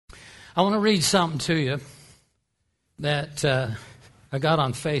I want to read something to you that I got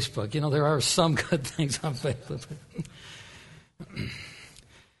on Facebook. You know, there are some good things on Facebook.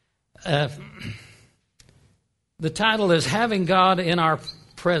 The title is Having God in Our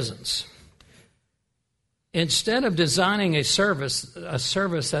Presence. Instead of designing a service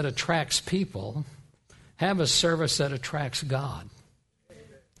that attracts people, have a service that attracts God.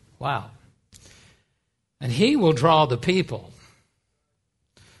 Wow. And He will draw the people.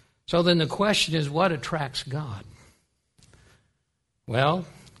 So then the question is, what attracts God? Well,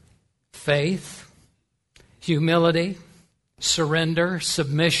 faith, humility, surrender,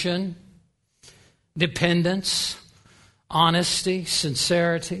 submission, dependence, honesty,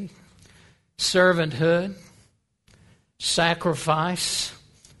 sincerity, servanthood, sacrifice,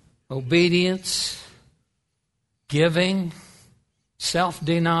 obedience, giving,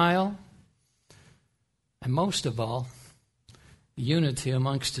 self-denial, and most of all, unity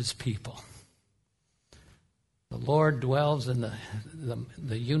amongst His people. The Lord dwells in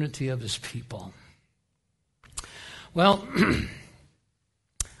the unity of His people. Well,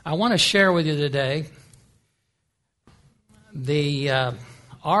 I want to share with you today the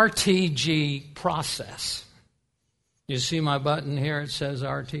RTG process. You see my button here? It says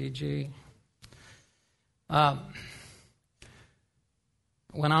RTG.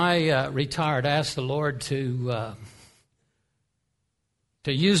 When I retired, I asked the Lord to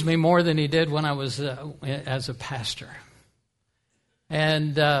use me more than He did when I was as a pastor.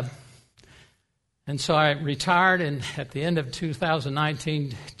 And so I retired, and at the end of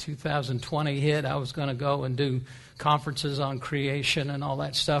 2019, 2020 hit, I was going to go and do conferences on creation and all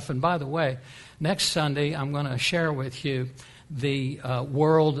that stuff. And by the way, next Sunday, I'm going to share with you the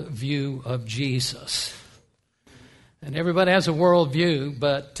world view of Jesus. And everybody has a world view,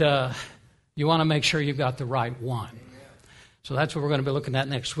 but you want to make sure you've got the right one. So that's what we're going to be looking at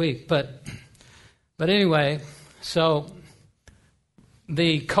next week. But anyway, so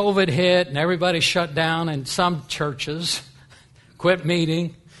the COVID hit and everybody shut down, and some churches quit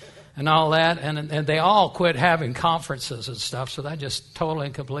meeting and all that, and they all quit having conferences and stuff. So that just totally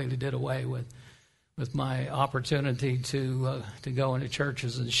and completely did away with my opportunity to go into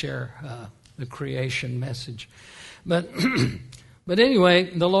churches and share the creation message. But anyway,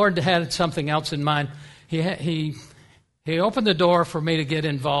 the Lord had something else in mind. He opened the door for me to get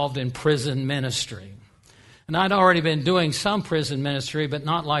involved in prison ministry. And I'd already been doing some prison ministry, but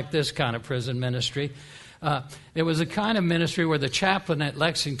not like this kind of prison ministry. It was a kind of ministry where the chaplain at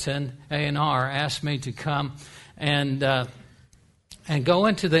Lexington A&R asked me to come and go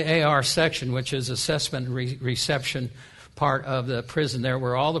into the AR section, which is assessment and reception part of the prison there,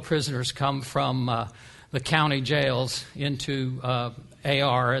 where all the prisoners come from the county jails into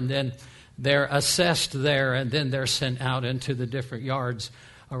AR, and then they're assessed there, and then they're sent out into the different yards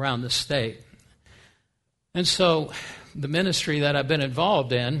around the state. And so the ministry that I've been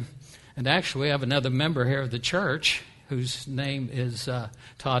involved in, and actually we have another member here of the church whose name is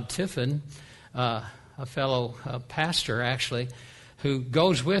Todd Tiffin, a fellow pastor actually, who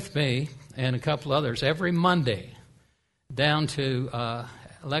goes with me and a couple others every Monday down to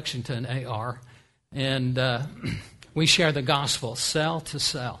Lexington AR, and we share the gospel cell to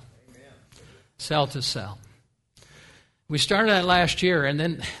cell. Cell to cell. We started that last year, and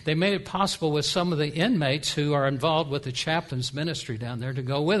then they made it possible with some of the inmates who are involved with the chaplain's ministry down there to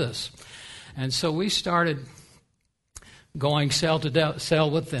go with us. And so we started going cell to cell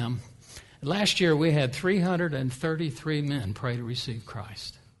with them. Last year we had 333 men pray to receive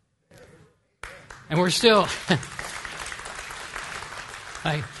Christ. And we're still...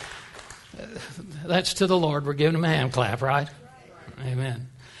 that's to the Lord. We're giving Him a hand clap, right? Amen.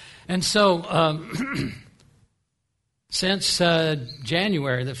 And so... since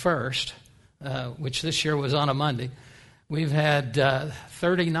January the 1st, which this year was on a Monday, we've had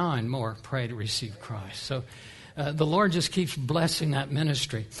 39 more pray to receive Christ. So the Lord just keeps blessing that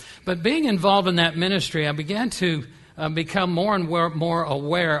ministry. But being involved in that ministry, I began to become more and more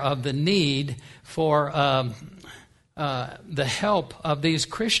aware of the need for the help of these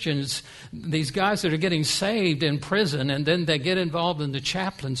Christians, these guys that are getting saved in prison, and then they get involved in the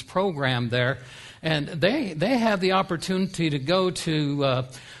chaplain's program there. And they have the opportunity to go to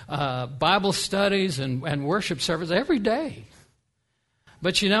Bible studies and worship service every day.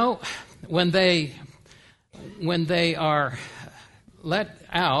 But you know, when they are let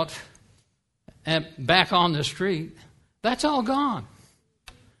out and back on the street, that's all gone.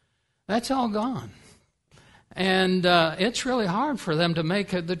 That's all gone. And it's really hard for them to make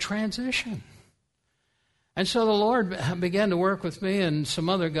the transition. And so the Lord began to work with me and some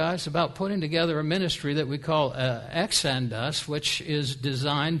other guys about putting together a ministry that we call Exandus, which is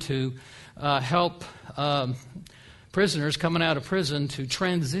designed to help prisoners coming out of prison to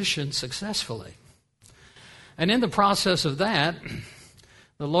transition successfully. And in the process of that,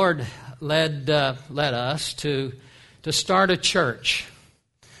 the Lord led us to start a church.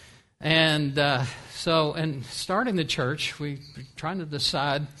 And so in starting the church, we were trying to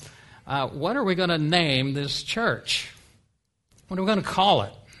decide, what are we going to name this church? What are we going to call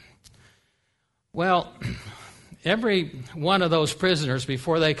it? Well, every one of those prisoners,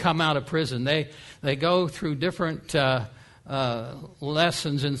 before they come out of prison, they go through different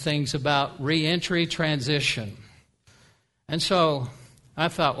lessons and things about reentry transition. And so I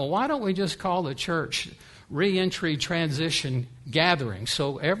thought, well, why don't we just call the church Reentry Transition Gathering?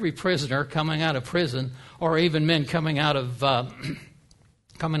 So every prisoner coming out of prison, or even men coming out of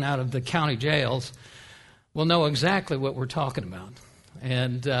the county jails, will know exactly what we're talking about,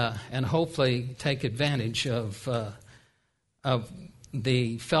 and hopefully take advantage of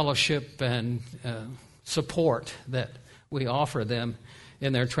the fellowship and support that we offer them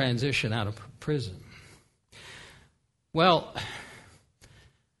in their transition out of prison. Well,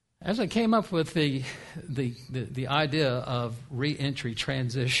 as I came up with the idea of reentry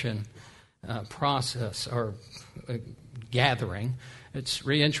transition process or gathering, it's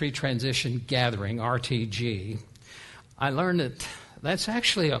Reentry Transition Gathering, RTG, I learned that that's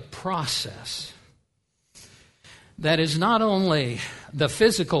actually a process that is not only the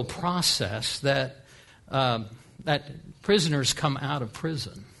physical process that prisoners come out of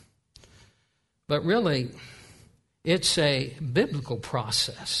prison, but really it's a biblical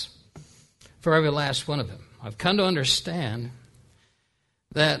process for every last one of them. I've come to understand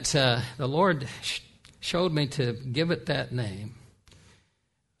that the Lord showed me to give it that name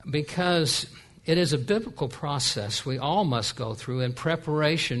because it is a biblical process we all must go through in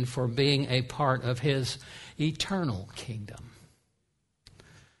preparation for being a part of His eternal kingdom.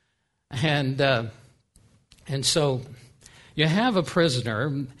 And so you have a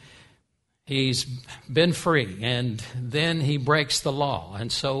prisoner. He's been free, and then he breaks the law.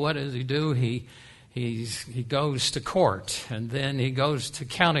 And so what does he do? He goes to court, and then he goes to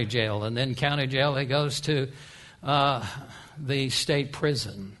county jail, and then county jail he goes to the state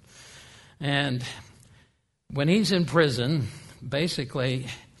prison. And when he's in prison, basically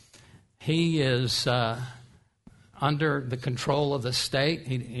he is under the control of the state.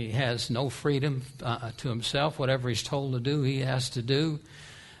 He has no freedom to himself. Whatever he's told to do, he has to do.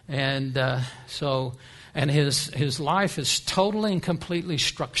 And his life is totally and completely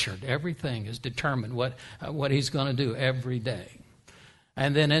structured. Everything is determined what he's going to do every day.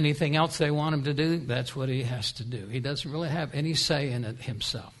 And then anything else they want him to do, that's what he has to do. He doesn't really have any say in it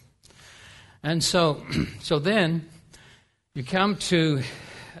himself. And so then you come to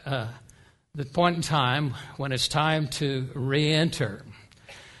the point in time when it's time to re-enter.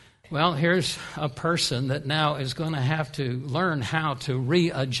 Well, here's a person that now is going to have to learn how to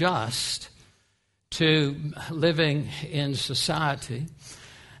readjust to living in society.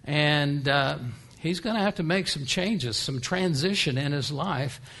 And he's going to have to make some changes, some transition in his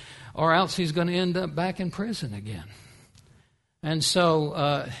life, or else he's going to end up back in prison again. And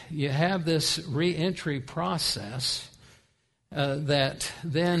so you have this reentry process that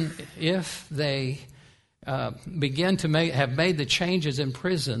then if they begin to have made the changes in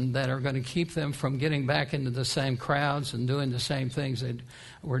prison that are going to keep them from getting back into the same crowds and doing the same things they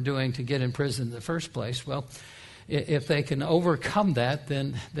were doing to get in prison in the first place, well, if they can overcome that,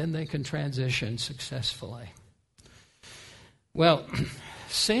 then they can transition successfully. Well,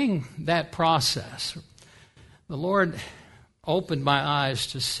 seeing that process, the Lord opened my eyes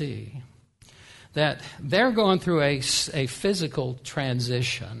to see that they're going through a physical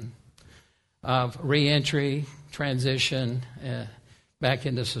transition of reentry, transition back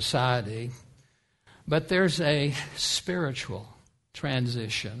into society. But there's a spiritual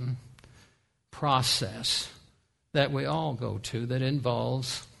transition process that we all go to that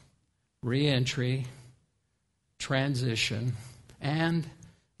involves reentry, transition, and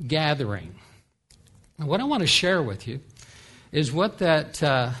gathering. And what I want to share with you is what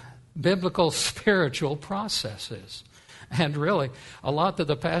that biblical spiritual process is. And really, a lot that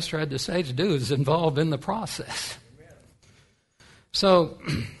the pastor had to say to do is involved in the process. So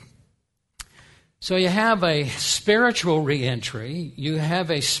you have a spiritual reentry, you have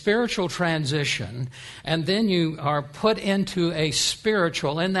a spiritual transition, and then you are put into a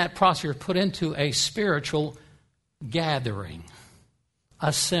spiritual, in that process you're put into a spiritual gathering,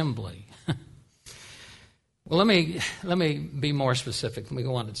 assembly. Well, let me be more specific. Let me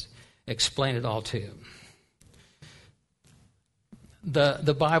go on and explain it all to you.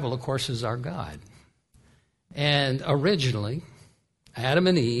 the Bible, of course, is our guide. And originally, Adam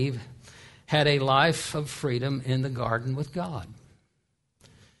and Eve had a life of freedom in the garden with God.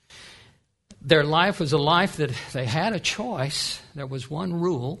 Their life was a life that they had a choice. There was one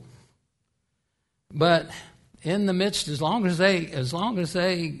rule. But in the midst, as long as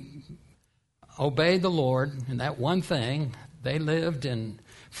they obeyed the Lord in that one thing, they lived in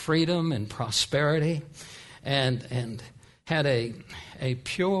freedom and prosperity and had a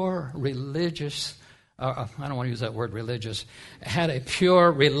pure religious, I don't want to use that word religious, had a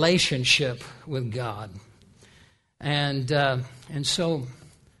pure relationship with God. And so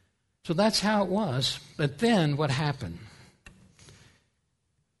that's how it was. But then what happened?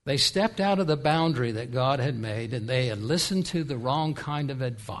 They stepped out of the boundary that God had made, and they had listened to the wrong kind of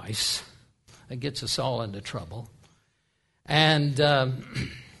advice that gets us all into trouble. And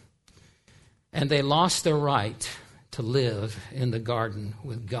they lost their right to live in the garden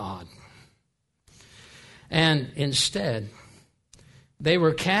with God. And instead, they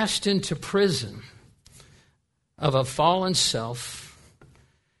were cast into prison of a fallen self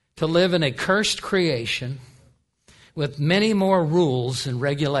to live in a cursed creation with many more rules and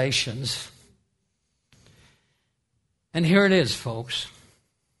regulations. And here it is, folks.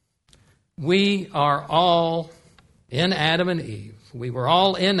 We are all in Adam and Eve. We were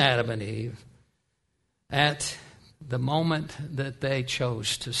all in Adam and Eve at the moment that they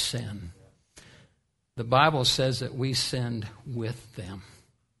chose to sin. The Bible says that we sinned with them.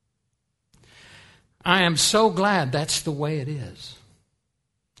 I am so glad that's the way it is.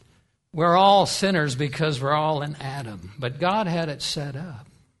 We're all sinners because we're all in Adam. But God had it set up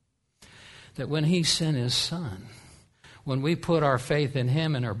that when He sent His Son, when we put our faith in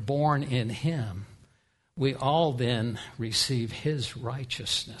Him and are born in Him, we all then receive His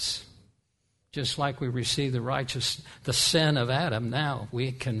righteousness. Just like we receive the sin of Adam, now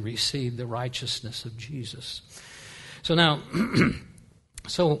we can receive the righteousness of Jesus. So now,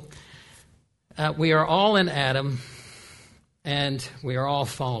 we are all in Adam, and we are all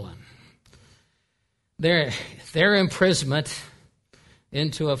fallen. Their imprisonment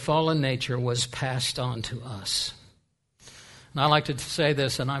into a fallen nature was passed on to us. And I like to say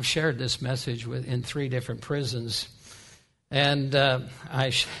this, and I've shared this message in 3 different prisons. And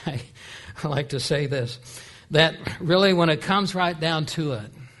I like to say this, that really when it comes right down to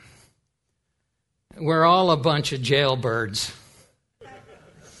it, we're all a bunch of jailbirds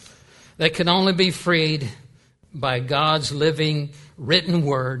that can only be freed by God's living, written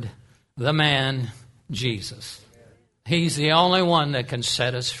word, the man, Jesus. He's the only one that can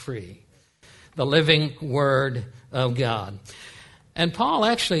set us free. The living word of God. And Paul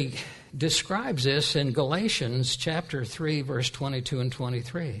actually describes this in Galatians chapter 3, verse 22 and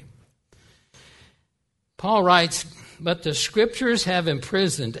 23. Paul writes, "But the Scriptures have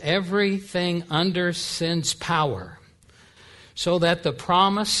imprisoned everything under sin's power, so that the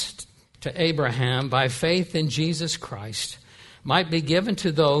promise to Abraham by faith in Jesus Christ might be given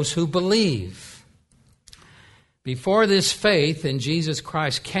to those who believe. Before this faith in Jesus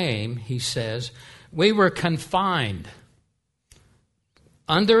Christ came," he says, "we were confined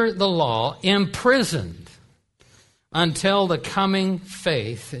under the law, imprisoned until the coming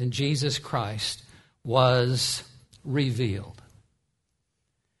faith in Jesus Christ was revealed."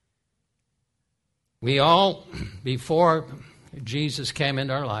 We all, before Jesus came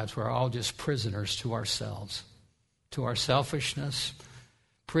into our lives, we're all just prisoners to ourselves, to our selfishness,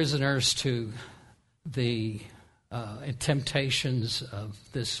 prisoners to the temptations of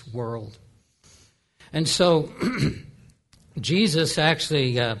this world. And so Jesus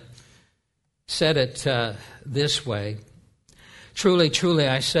actually said it this way, "Truly, truly,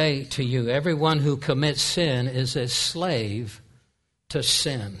 I say to you, everyone who commits sin is a slave to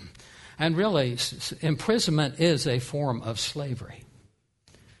sin." And really, imprisonment is a form of slavery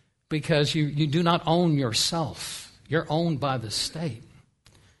because you do not own yourself. You're owned by the state.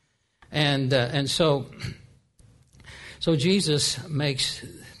 And so Jesus makes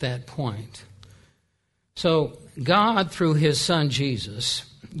that point. So God, through His Son Jesus,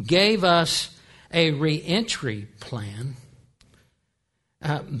 gave us a reentry plan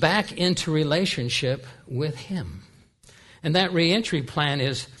back into relationship with Him. And that reentry plan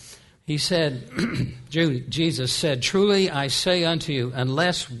is, He said, Jesus said, "Truly I say unto you,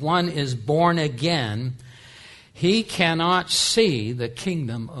 unless one is born again, he cannot see the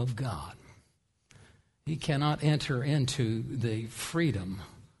kingdom of God." He cannot enter into the freedom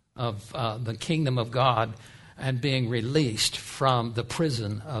of the kingdom of God and being released from the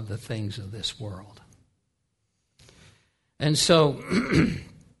prison of the things of this world. And so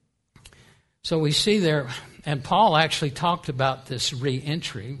we see there And Paul actually talked about this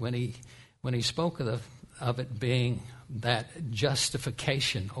re-entry when he spoke of it being that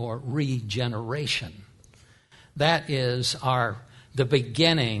justification or regeneration. That is the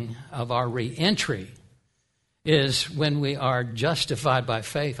beginning of our re-entry, is when we are justified by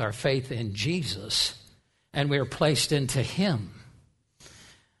faith, our faith in Jesus, and we are placed into Him.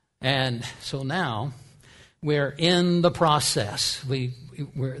 And so now we're in the process.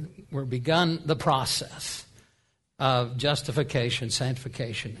 We're begun the process of justification,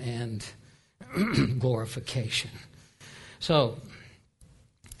 sanctification, and glorification. So,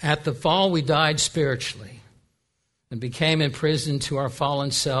 at the fall, we died spiritually and became imprisoned to our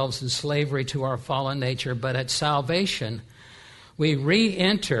fallen selves and slavery to our fallen nature. But at salvation, we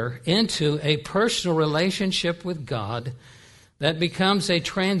re-enter into a personal relationship with God that becomes a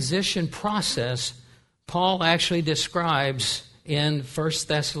transition process Paul actually describes in 1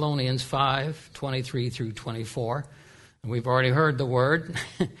 Thessalonians 5:23 through 24. And we've already heard the word,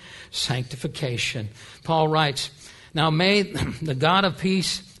 sanctification. Paul writes, "Now may the God of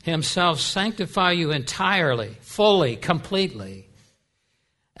peace Himself sanctify you entirely, fully, completely,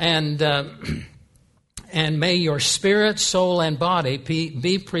 and may your spirit, soul, and body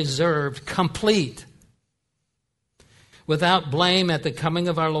be preserved complete, without blame at the coming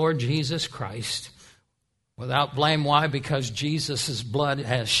of our Lord Jesus Christ." Without blame, why? Because Jesus' blood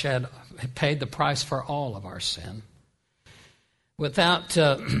has paid the price for all of our sin. Without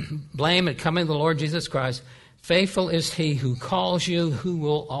blame at coming of the Lord Jesus Christ, faithful is He who calls you, who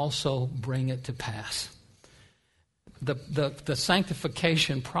will also bring it to pass. The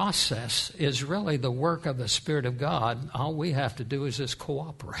sanctification process is really the work of the Spirit of God. All we have to do is just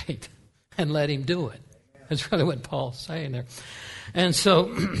cooperate and let Him do it. That's really what Paul's saying there. And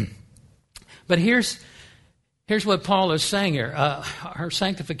so, but here's what Paul is saying here. Our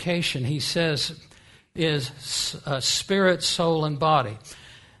sanctification, he says, is spirit, soul, and body.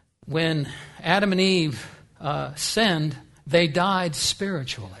 When Adam and Eve sinned, they died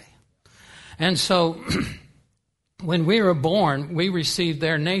spiritually. And so when we were born, we received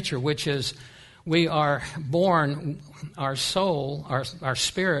their nature, which is we are born, our soul, our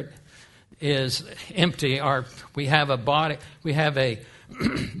spirit is empty. We have a body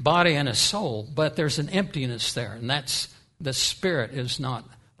and a soul, but there's an emptiness there, and that's the spirit is not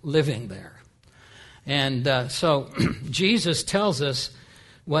living there. And so Jesus tells us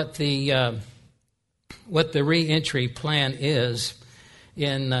what the re-entry plan is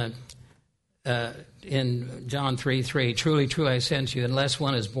in John 3:3. Truly, truly, I say unto you, unless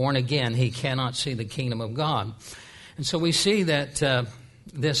one is born again, he cannot see the kingdom of God. And so we see that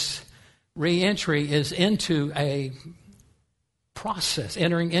this re-entry is into a process,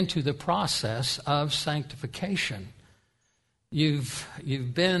 entering into the process of sanctification. You've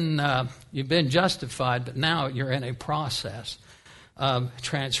been justified, but now you're in a process of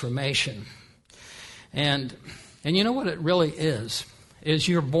transformation. And you know what it really is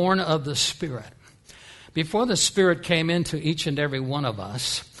you're born of the Spirit. Before the Spirit came into each and every one of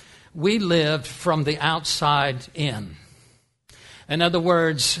us, we lived from the outside in. In other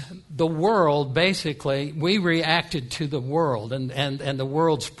words, the world, basically, we reacted to the world and the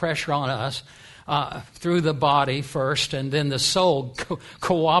world's pressure on us through the body first, and then the soul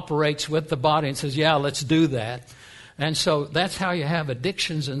cooperates with the body and says, yeah, let's do that. And so that's how you have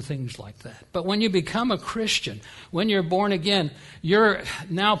addictions and things like that. But when you become a Christian, when you're born again, you're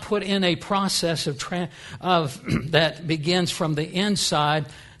now put in a process of that begins from the inside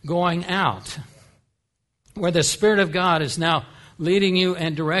going out, where the Spirit of God is now leading you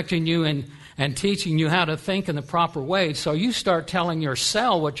and directing you and teaching you how to think in the proper way. So you start telling your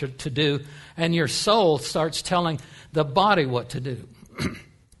cell what you're to do, and your soul starts telling the body what to do.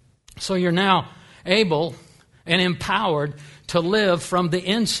 So you're now able and empowered to live from the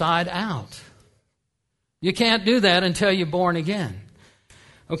inside out. You can't do that until you're born again.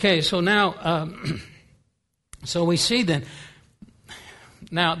 Okay, so now, so we see then,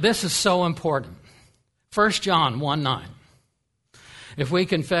 now this is so important. 1 John 1:9. If we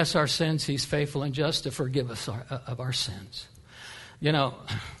confess our sins, He's faithful and just to forgive us of our sins. You know,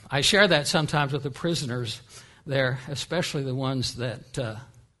 I share that sometimes with the prisoners there, especially the ones that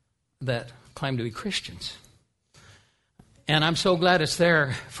claim to be Christians. And I'm so glad it's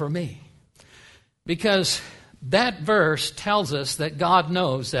there for me. Because that verse tells us that God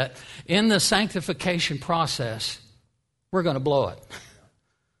knows that in the sanctification process, we're going to blow it.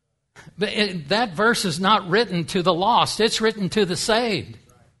 But that verse is not written to the lost. It's written to the saved.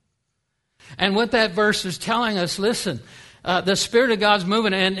 And what that verse is telling us, listen, the Spirit of God's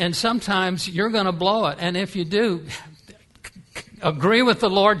moving, and sometimes you're going to blow it. And if you do, agree with the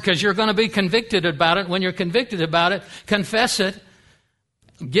Lord because you're going to be convicted about it. When you're convicted about it, confess it,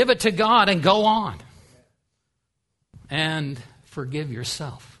 give it to God, and go on. And forgive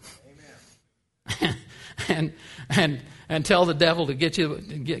yourself. Amen. and tell the devil to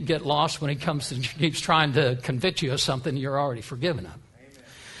get lost when he comes and keeps trying to convict you of something you're already forgiven of. Amen.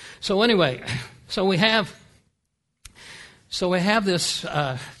 So anyway, so we have this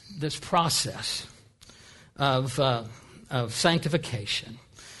this process of sanctification,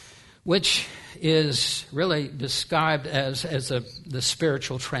 which is really described as the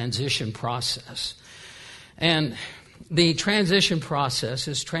spiritual transition process. And the transition process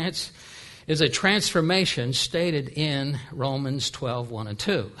is a transformation stated in Romans 12:1 and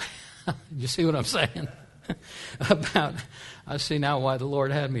 2. You see what I'm saying? I see now why the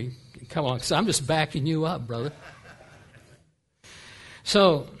Lord had me come on, because I'm just backing you up, brother.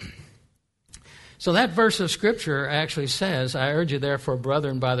 So that verse of Scripture actually says, I urge you therefore,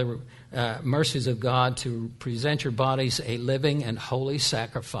 brethren, by the mercies of God, to present your bodies a living and holy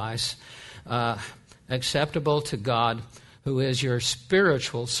sacrifice, acceptable to God, who is your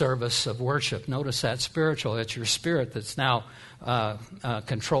spiritual service of worship. Notice that spiritual, it's your spirit that's now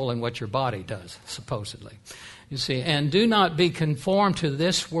controlling what your body does, supposedly. You see, and do not be conformed to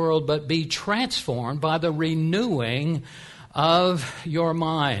this world, but be transformed by the renewing of your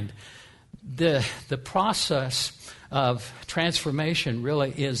mind. The process of transformation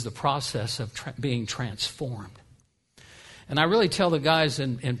really is the process of being transformed. And I really tell the guys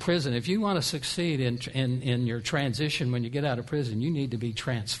in prison, if you want to succeed in your transition when you get out of prison, you need to be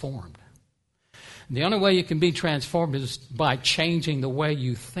transformed. And the only way you can be transformed is by changing the way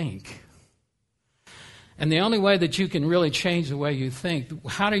you think. And the only way that you can really change the way you think,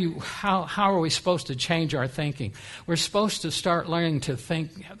 how are we supposed to change our thinking? We're supposed to start learning to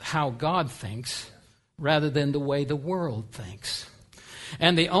think how God thinks rather than the way the world thinks.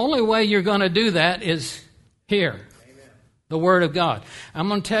 And the only way you're going to do that is here, the Word of God. I'm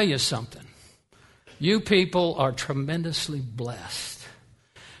going to tell you something. You people are tremendously blessed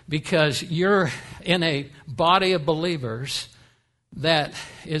because you're in a body of believers that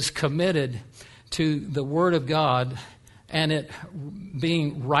is committed to the Word of God and it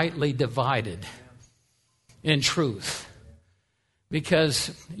being rightly divided in truth.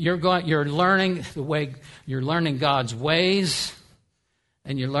 Because you're learning God's ways,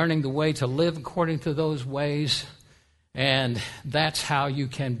 and you're learning the way to live according to those ways, and that's how you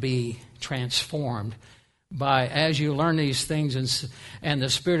can be transformed as you learn these things, and the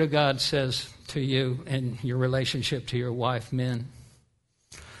Spirit of God says to you in your relationship to your wife, men,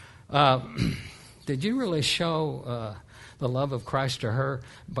 did you really show the love of Christ to her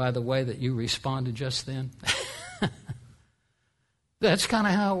by the way that you responded just then? That's kind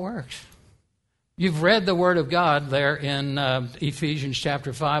of how it works. You've read the Word of God there in Ephesians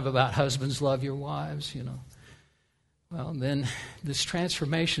chapter 5 about husbands love your wives, you know. Well, then this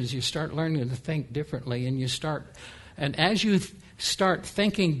transformation is you start learning to think differently, and as you start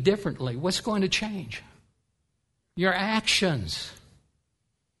thinking differently, what's going to change? Your actions.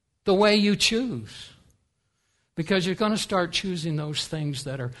 The way you choose. Because you're going to start choosing those things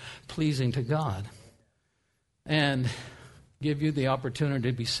that are pleasing to God and give you the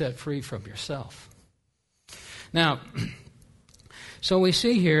opportunity to be set free from yourself. Now, so we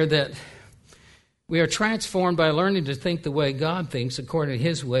see here that we are transformed by learning to think the way God thinks according to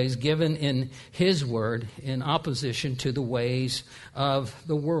His ways given in His Word in opposition to the ways of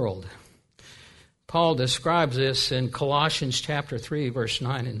the world. Paul describes this in Colossians chapter 3, verse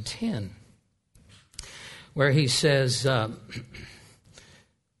 9 and 10, where he says,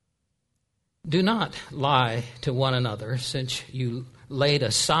 do not lie to one another, since you laid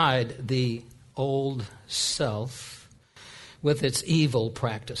aside the old self with its evil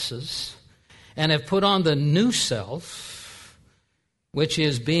practices, and have put on the new self, which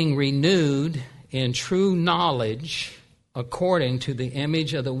is being renewed in true knowledge according to the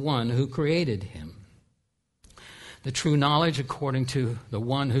image of the one who created him. The true knowledge according to the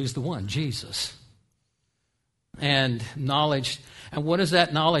one who's the one, Jesus. And knowledge, and what is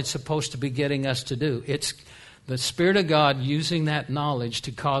that knowledge supposed to be getting us to do? It's the Spirit of God using that knowledge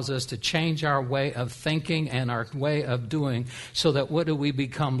to cause us to change our way of thinking and our way of doing, so that what do we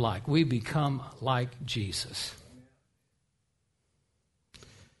become like? We become like Jesus.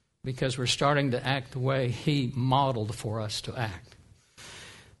 Because we're starting to act the way He modeled for us to act.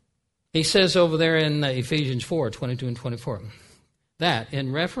 He says over there in Ephesians 4, 22 and 24, that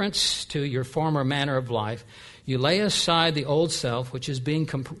in reference to your former manner of life, you lay aside the old self, which is being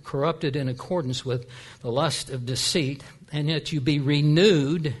corrupted in accordance with the lust of deceit, and that you be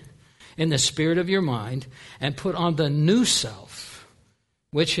renewed in the spirit of your mind, and put on the new self,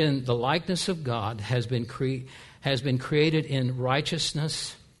 which in the likeness of God has been created in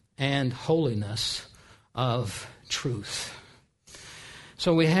righteousness and holiness of truth.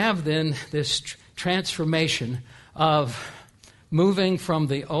 So we have then this transformation of moving from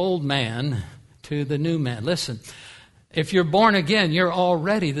the old man to the new man. Listen, if you're born again, you're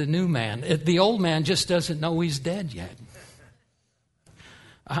already the new man. The old man just doesn't know he's dead yet.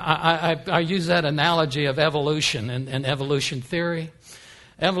 I use that analogy of evolution and evolution theory.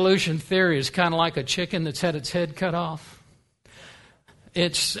 Evolution theory is kind of like a chicken that's had its head cut off.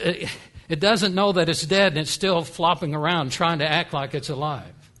 It doesn't know that it's dead, and it's still flopping around trying to act like it's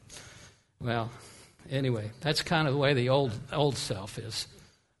alive. Well, anyway, that's kind of the way the old self is,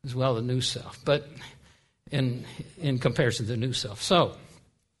 as well as the new self, but in comparison to the new self. So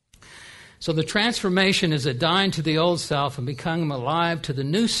the transformation is a dying to the old self and becoming alive to the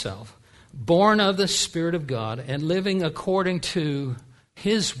new self, born of the Spirit of God and living according to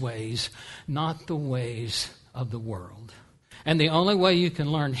His ways, not the ways of the world. And the only way you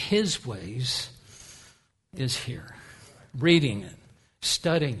can learn His ways is here. Reading it,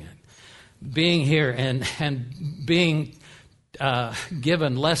 studying it, being here and being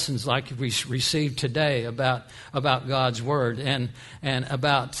given lessons like we received today about God's Word and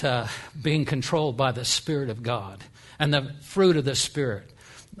about being controlled by the Spirit of God and the fruit of the Spirit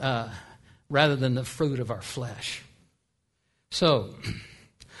rather than the fruit of our flesh. So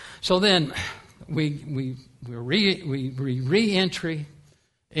then we re-entry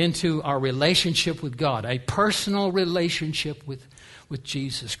into our relationship with God, a personal relationship with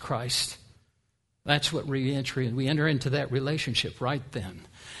Jesus Christ. That's what re-entry is. We enter into that relationship right then.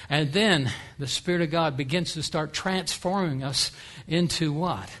 And then the Spirit of God begins to start transforming us into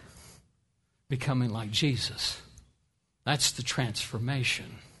what? Becoming like Jesus. That's the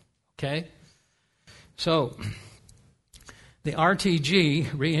transformation. Okay? So, the RTG,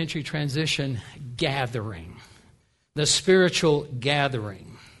 re-entry transition gathering. The spiritual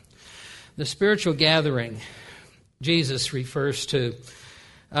gathering. The spiritual gathering, Jesus refers to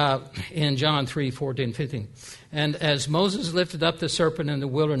in John 3:14-15. And as Moses lifted up the serpent in the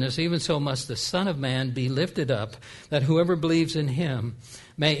wilderness, even so must the Son of Man be lifted up, that whoever believes in him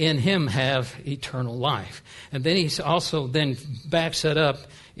may in him have eternal life. And then he also then backs it up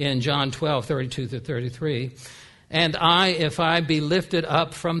in John 12:32-33. And I, if I be lifted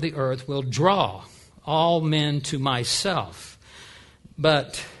up from the earth, will draw all men to myself.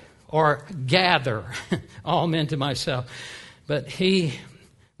 Or gather all men to myself. But he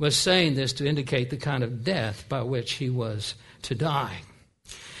was saying this to indicate the kind of death by which he was to die.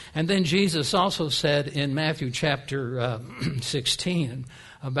 And then Jesus also said in Matthew chapter 16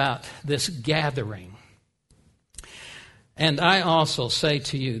 about this gathering. And I also say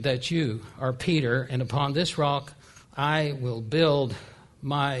to you that you are Peter, and upon this rock I will build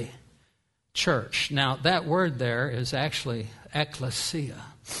my church. Now, that word there is actually ecclesia.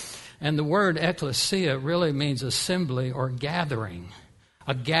 And the word ecclesia really means assembly or gathering,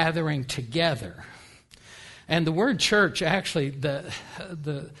 a gathering together. And the word church, actually, the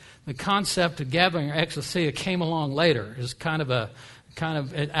concept of gathering or ecclesia came along later. It's kind of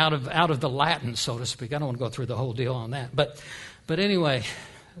out of the Latin, so to speak. I don't want to go through the whole deal on that. But anyway,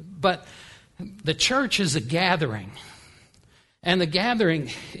 the church is a gathering. And the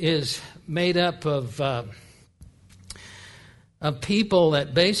gathering is made up of people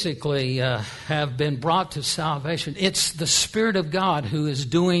that basically have been brought to salvation. It's the Spirit of God who is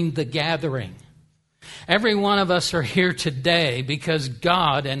doing the gathering. Every one of us are here today because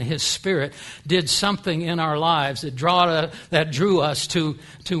God and His Spirit did something in our lives that drew us to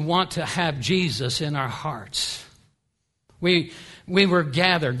want to have Jesus in our hearts. We were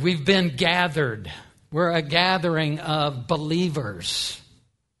gathered. We've been gathered. We're a gathering of believers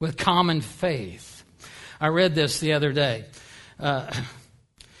with common faith. I read this the other day.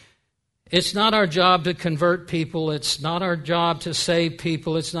 It's not our job to convert people. It's not our job to save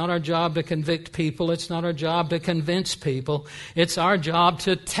people. It's not our job to convict people. It's not our job to convince people. It's our job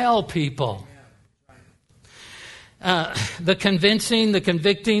to tell people. The convincing, the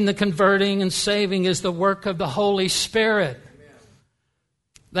convicting, the converting, and saving is the work of the Holy Spirit.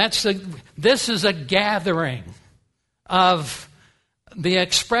 This is a gathering of the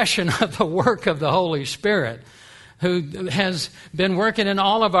expression of the work of the Holy Spirit, who has been working in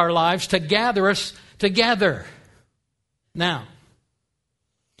all of our lives to gather us together. Now,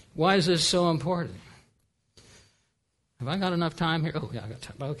 why is this so important? Have I got enough time here? Oh, yeah, I got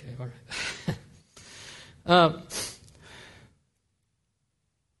time. Okay, all right.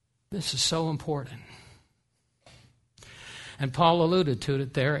 This is so important. And Paul alluded to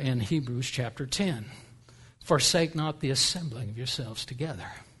it there in Hebrews chapter 10. forsake not the assembling of yourselves together.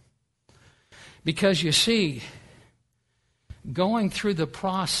 Because you see, going through the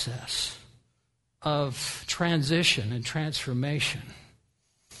process of transition and transformation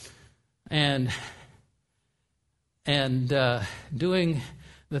and doing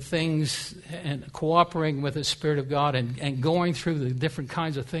the things and cooperating with the Spirit of God and going through the different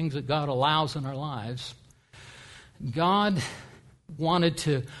kinds of things that God allows in our lives, God wanted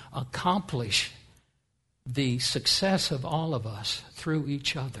to accomplish the success of all of us through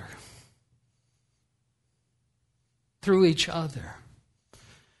each other. Through each other.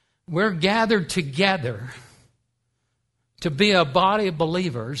 We're gathered together to be a body of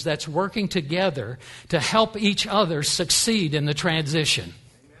believers that's working together to help each other succeed in the transition.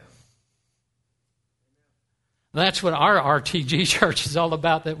 That's what our RTG church is all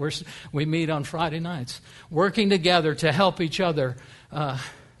about, that we meet on Friday nights. Working together to help each other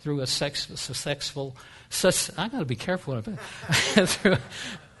through a successful, I got to be careful what I through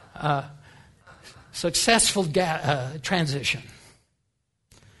successful transition.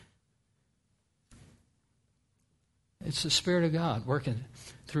 It's the Spirit of God working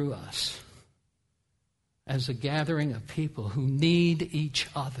through us as a gathering of people who need each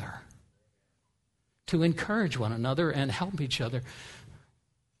other to encourage one another and help each other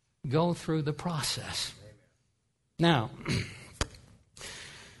go through the process. Now,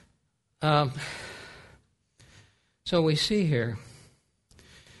 so we see here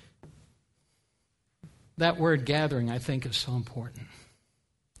that word gathering, I think, is so important.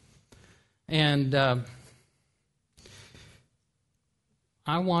 And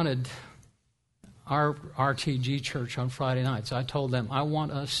I wanted our RTG church on Friday nights, I told them, I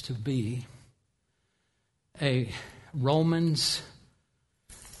want us to be a Romans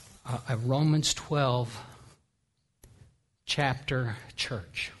 12 chapter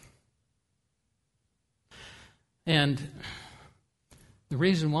church. And the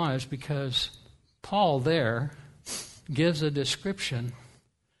reason why is because Paul there gives a description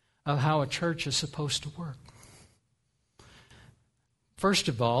of how a church is supposed to work. First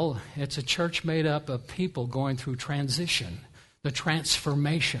of all, it's a church made up of people going through transition, the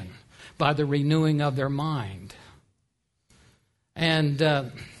transformation by the renewing of their mind. And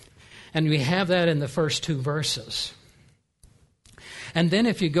we have that in the first two verses. And then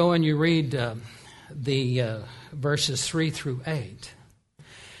if you go and you read the verses 3 through 8,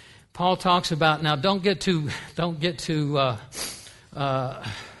 Paul talks about, now don't get too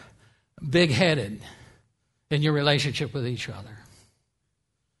big-headed in your relationship with each other.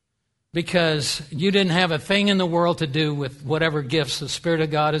 Because you didn't have a thing in the world to do with whatever gifts the Spirit of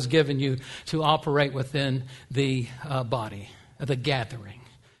God has given you to operate within the body, the gathering,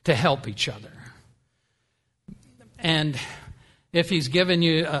 to help each other. And if He's given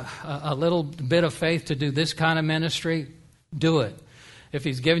you a little bit of faith to do this kind of ministry, do it. If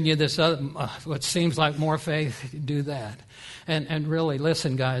He's given you this other, what seems like more faith, do that. And really,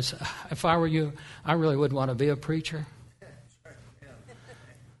 listen, guys, if I were you, I really would want to be a preacher.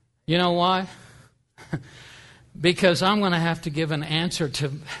 You know why? Because I'm going to have to give an answer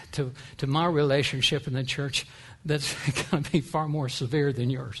to my relationship in the church that's going to be far more severe than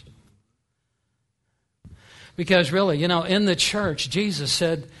yours. Because really, in the church, Jesus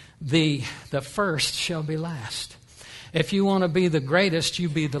said, the first shall be last. If you want to be the greatest, you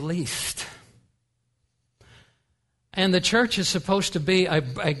be the least. And the church is supposed to be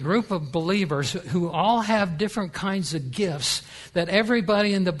a group of believers who all have different kinds of gifts that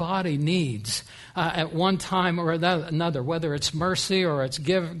everybody in the body needs at one time or another, whether it's mercy or it's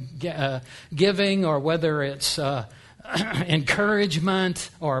giving or whether it's encouragement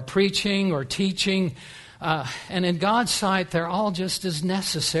or preaching or teaching. And in God's sight, they're all just as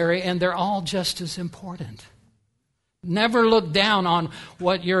necessary and they're all just as important. Never look down on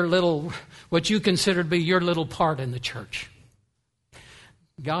what you consider to be your little part in the church.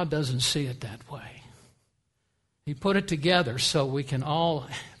 God doesn't see it that way. He put it together so we can all,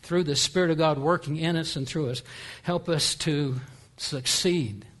 through the Spirit of God working in us and through us, help us to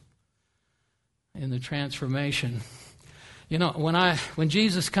succeed in the transformation. When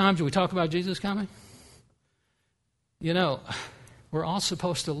Jesus comes, we talk about Jesus coming. We're all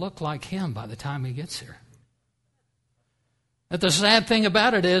supposed to look like Him by the time He gets here. But the sad thing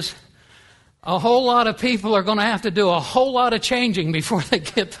about it is, a whole lot of people are going to have to do a whole lot of changing before they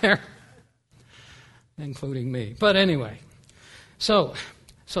get there, including me. But anyway, so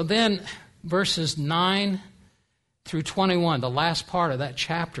then verses 9 through 21, the last part of that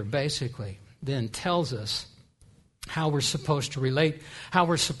chapter basically then tells us how we're supposed to relate, how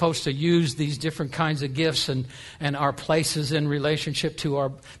we're supposed to use these different kinds of gifts and our places in relationship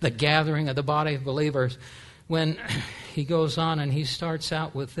to the gathering of the body of believers. when he goes on and he starts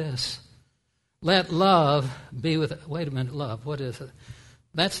out with this. Let love be with... Wait a minute, love, what is it?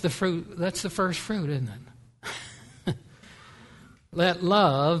 That's the fruit. That's the first fruit, isn't it? Let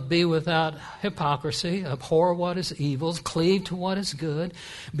love be without hypocrisy, abhor what is evil, cleave to what is good,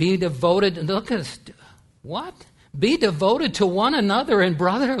 be devoted... Look at what? Be devoted to one another in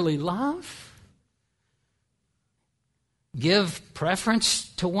brotherly love. Give preference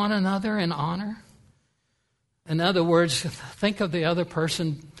to one another in honor. In other words, think of the other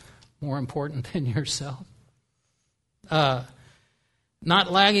person more important than yourself.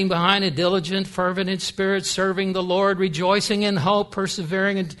 Not lagging behind, a diligent, fervent in spirit, serving the Lord, rejoicing in hope,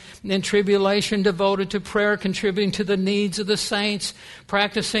 persevering in tribulation, devoted to prayer, contributing to the needs of the saints,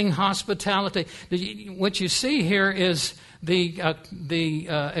 practicing hospitality. What you see here is the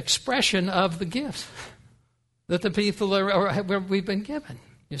expression of the gifts that the people we've been given,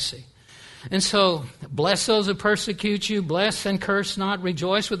 you see. And so, bless those who persecute you, bless and curse not,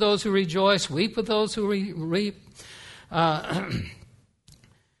 rejoice with those who rejoice, weep with those who weep.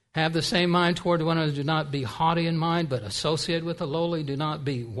 Have the same mind toward one another. Do not be haughty in mind, but associate with the lowly. Do not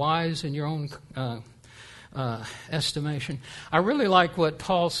be wise in your own estimation. I really like what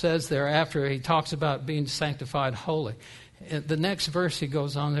Paul says there after he talks about being sanctified holy. The next verse he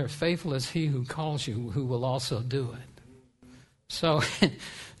goes on there, faithful is he who calls you, who will also do it. So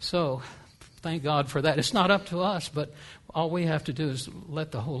thank God for that. It's not up to us, but all we have to do is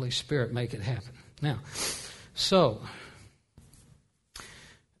let the Holy Spirit make it happen. Now, so...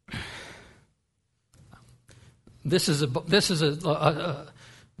 This is a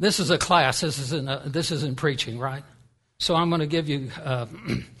class. This isn't preaching, right? So I'm going to give you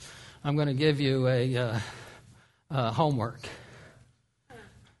a homework.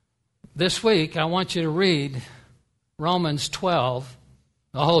 This week I want you to read Romans 12,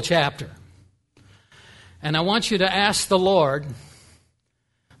 the whole chapter, and I want you to ask the Lord,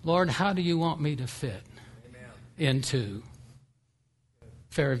 how do you want me to fit into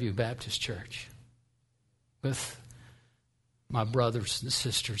Fairview Baptist Church with my brothers and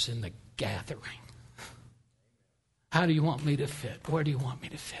sisters in the gathering? How do you want me to fit? Where do you want me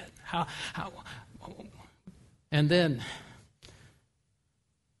to fit? How? And then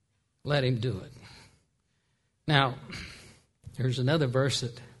let him do it. Now, here's another verse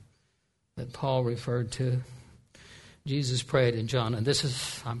that Paul referred to. Jesus prayed in John, and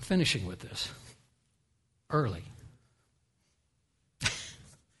I'm finishing with this early.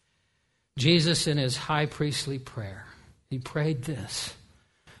 Jesus, in his high priestly prayer, he prayed this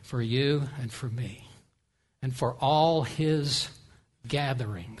for you and for me and for all his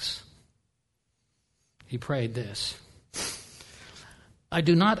gatherings. He prayed this. I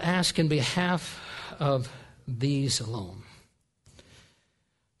do not ask in behalf of these alone,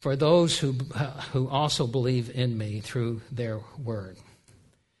 for those who also believe in me through their word,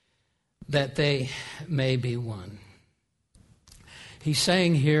 that they may be one. He's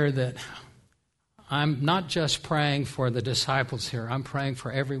saying here that I'm not just praying for the disciples here. I'm praying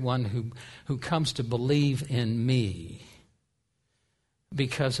for everyone who comes to believe in me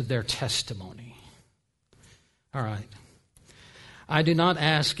because of their testimony. All right. I do not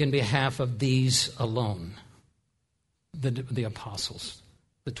ask in behalf of these alone, the apostles,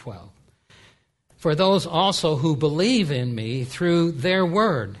 the 12. For those also who believe in me through their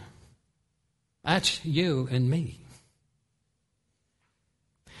word. That's you and me.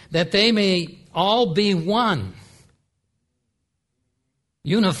 That they may all be one,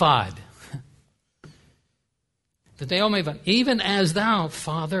 unified. That they all may be one, even as thou,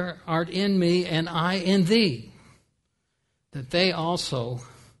 Father, art in me and I in thee, that they also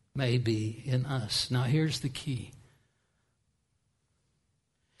may be in us. Now here's the key.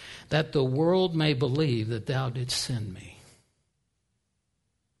 That the world may believe that thou didst send me.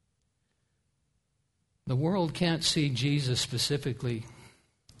 The world can't see Jesus specifically,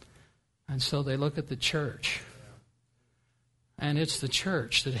 and so they look at the church. And it's the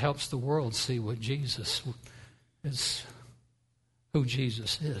church that helps the world see what Jesus is, who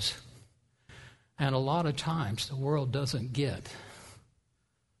Jesus is. And a lot of times the world doesn't get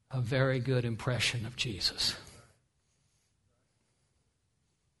a very good impression of Jesus.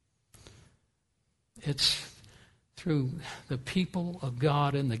 It's through the people of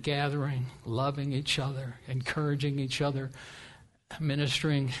God in the gathering, loving each other, encouraging each other,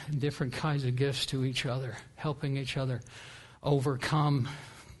 ministering different kinds of gifts to each other, helping each other overcome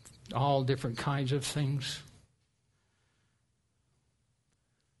all different kinds of things.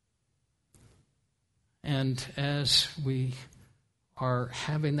 And as we are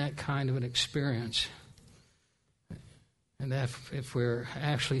having that kind of an experience, and if we're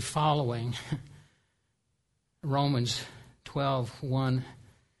actually following Romans 12:1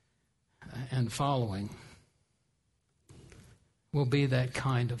 and following will be that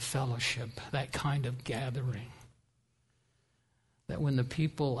kind of fellowship, that kind of gathering. That when the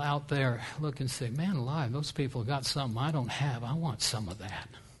people out there look and say, man alive, those people got something I don't have. I want some of that.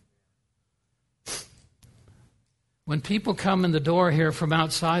 When people come in the door here from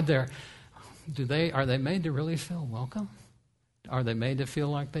outside there, are they made to really feel welcome? Are they made to feel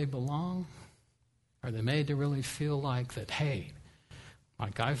like they belong? Are they made to really feel like that, hey,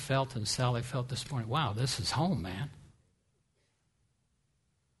 like I felt and Sally felt this morning, wow, this is home, man.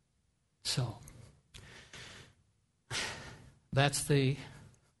 So, that's the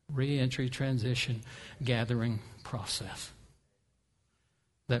re-entry transition gathering process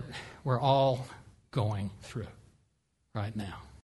that we're all going through right now.